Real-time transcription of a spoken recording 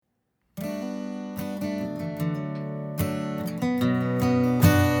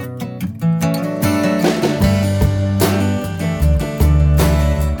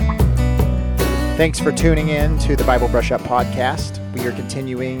Thanks for tuning in to the Bible Brush Up podcast. We are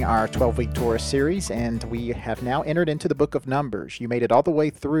continuing our 12-week Torah series, and we have now entered into the book of Numbers. You made it all the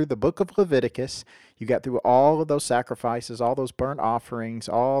way through the book of Leviticus. You got through all of those sacrifices, all those burnt offerings,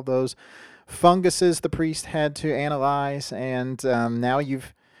 all those funguses the priest had to analyze, and now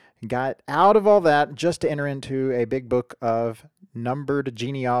you've got out of all that just to enter into a big book of numbered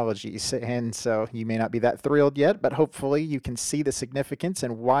genealogies. And so you may not be that thrilled yet, but hopefully you can see the significance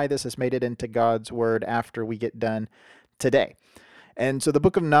and why this has made it into God's word after we get done today. And so the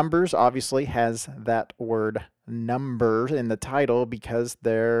book of Numbers obviously has that word number in the title because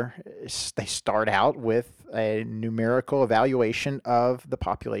they start out with a numerical evaluation of the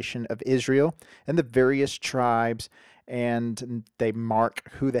population of Israel and the various tribes, and they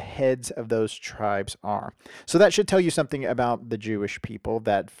mark who the heads of those tribes are. So that should tell you something about the Jewish people,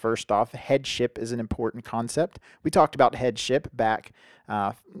 that first off, headship is an important concept. We talked about headship back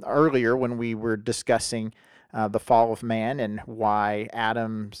earlier when we were discussing the fall of man and why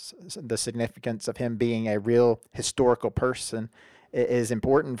the significance of him being a real historical person is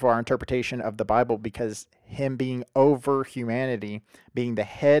important for our interpretation of the Bible, because him being over humanity, being the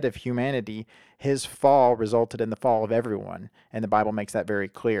head of humanity, his fall resulted in the fall of everyone, and the Bible makes that very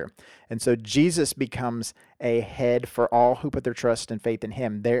clear. And so Jesus becomes a head for all who put their trust and faith in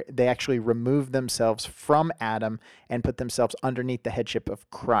him. They actually remove themselves from Adam and put themselves underneath the headship of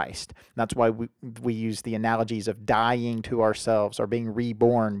Christ. And that's why we use the analogies of dying to ourselves or being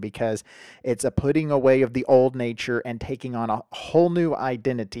reborn, because it's a putting away of the old nature and taking on a whole new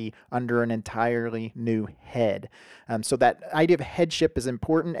identity under an entirely new head. So that idea of headship is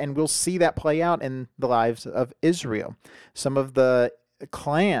important, and we'll see that play out in the lives of Israel. Some of the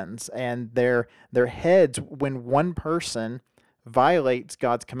clans and their heads, when one person violates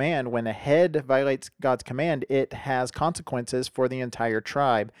God's command, when a head violates God's command, it has consequences for the entire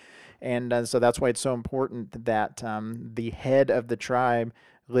tribe. And so that's why it's so important that the head of the tribe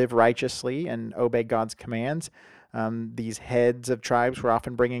live righteously and obey God's commands. These heads of tribes were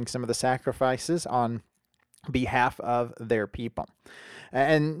often bringing some of the sacrifices on behalf of their people.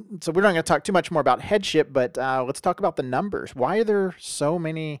 And so we're not going to talk too much more about headship, but let's talk about the numbers. Why are there so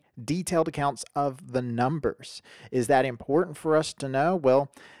many detailed accounts of the numbers? Is that important for us to know? Well,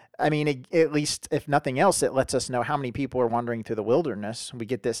 I mean, at least if nothing else, it lets us know how many people are wandering through the wilderness. We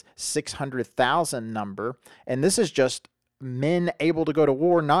get this 600,000 number, and this is just men able to go to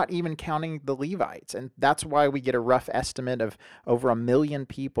war, not even counting the Levites. And that's why we get a rough estimate of over 1 million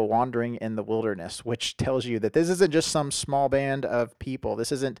people wandering in the wilderness, which tells you that this isn't just some small band of people.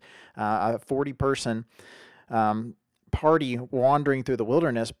 This isn't a 40-person party wandering through the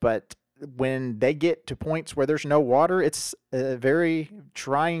wilderness, but when they get to points where there's no water, it's a very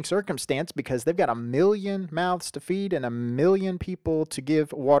trying circumstance, because they've got 1 million mouths to feed and 1 million people to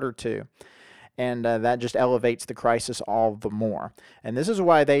give water to. And that just elevates the crisis all the more. And this is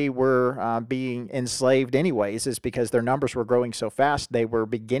why they were being enslaved anyways, is because their numbers were growing so fast. They were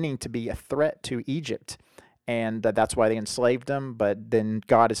beginning to be a threat to Egypt. And that's why they enslaved them. But then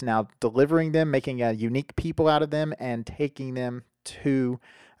God is now delivering them, making a unique people out of them, and taking them to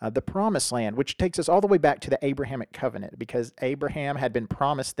the promised land, which takes us all the way back to the Abrahamic covenant, because Abraham had been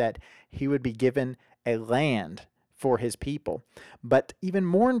promised that he would be given a land for his people. But even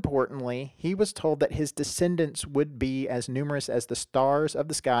more importantly, he was told that his descendants would be as numerous as the stars of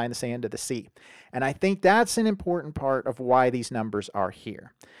the sky and the sand of the sea. And I think that's an important part of why these numbers are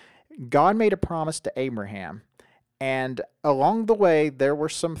here. God made a promise to Abraham, and along the way, there were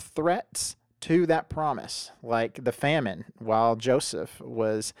some threats to that promise, like the famine. While Joseph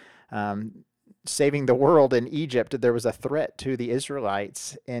was saving the world in Egypt, there was a threat to the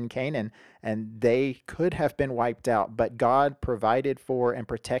Israelites in Canaan, and they could have been wiped out, but God provided for and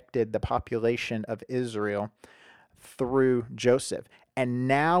protected the population of Israel through Joseph. And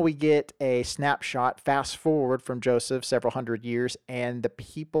now we get a snapshot, fast forward from Joseph several hundred years, and the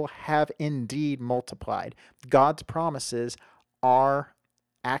people have indeed multiplied. God's promises are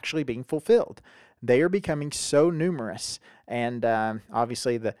actually being fulfilled. They are becoming so numerous, and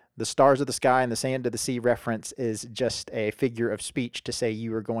obviously the stars of the sky and the sand of the sea reference is just a figure of speech to say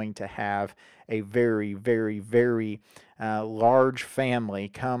you are going to have a very, very, very large family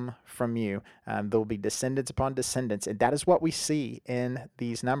come from you. There will be descendants upon descendants, and that is what we see in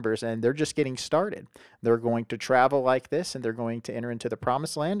these numbers, and they're just getting started. They're going to travel like this, and they're going to enter into the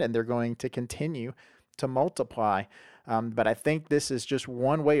promised land, and they're going to continue to multiply. But I think this is just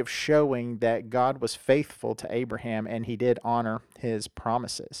one way of showing that God was faithful to Abraham, and he did honor his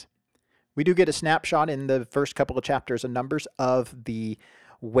promises. We do get a snapshot in the first couple of chapters of Numbers of the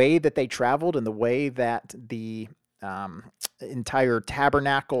way that they traveled and the way that the entire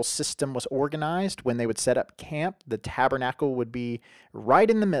tabernacle system was organized. When they would set up camp, the tabernacle would be right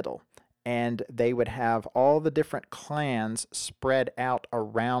in the middle, and they would have all the different clans spread out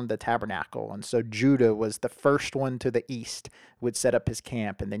around the tabernacle. And so Judah was the first one to the east, would set up his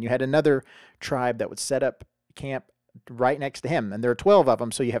camp. And then you had another tribe that would set up camp right next to him. And there are 12 of them.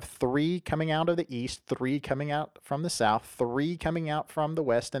 So you have 3 coming out of the east, 3 coming out from the south, 3 coming out from the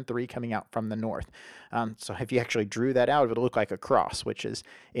west, and 3 coming out from the north. So if you actually drew that out, it would look like a cross, which is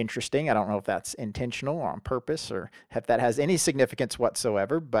interesting. I don't know if that's intentional or on purpose or if that has any significance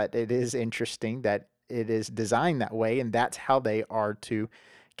whatsoever, but it is interesting that it is designed that way, and that's how they are to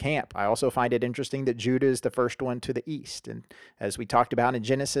camp. I also find it interesting that Judah is the first one to the east. And as we talked about in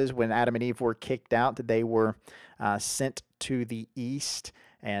Genesis, when Adam and Eve were kicked out, they were sent to the east,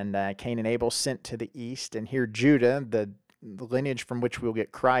 and Cain and Abel sent to the east. And here Judah, the lineage from which we'll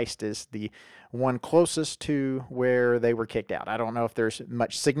get Christ, is the one closest to where they were kicked out. I don't know if there's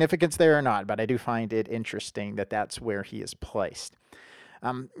much significance there or not, but I do find it interesting that that's where he is placed.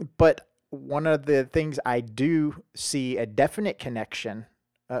 But one of the things I do see a definite connection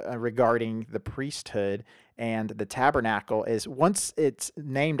regarding the priesthood and the tabernacle is once it's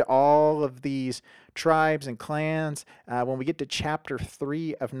named all of these tribes and clans, when we get to chapter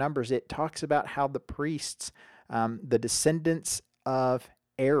 3 of Numbers, it talks about how the priests, the descendants of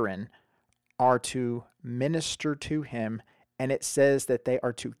Aaron, are to minister to him, and it says that they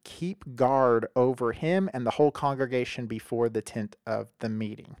are to keep guard over him and the whole congregation before the tent of the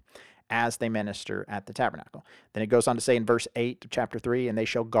meeting, as they minister at the tabernacle. Then it goes on to say in verse 8 of chapter 3, and they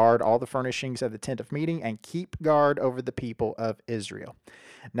shall guard all the furnishings of the tent of meeting and keep guard over the people of Israel.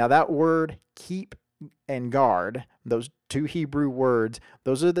 Now that word keep and guard, those 2 Hebrew words,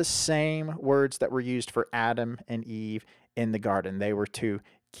 those are the same words that were used for Adam and Eve in the garden. They were to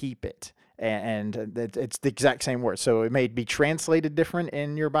keep it. And it's the exact same word. So it may be translated different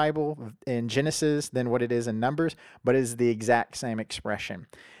in your Bible in Genesis than what it is in Numbers, but it is the exact same expression.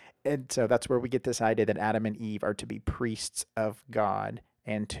 And so that's where we get this idea that Adam and Eve are to be priests of God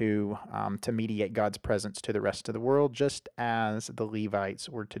and to mediate God's presence to the rest of the world, just as the Levites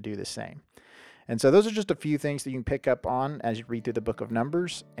were to do the same. And so those are just a few things that you can pick up on as you read through the book of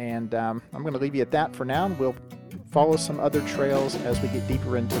Numbers. And I'm going to leave you at that for now. We'll follow some other trails as we get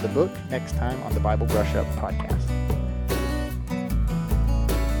deeper into the book next time on the Bible Brush Up podcast.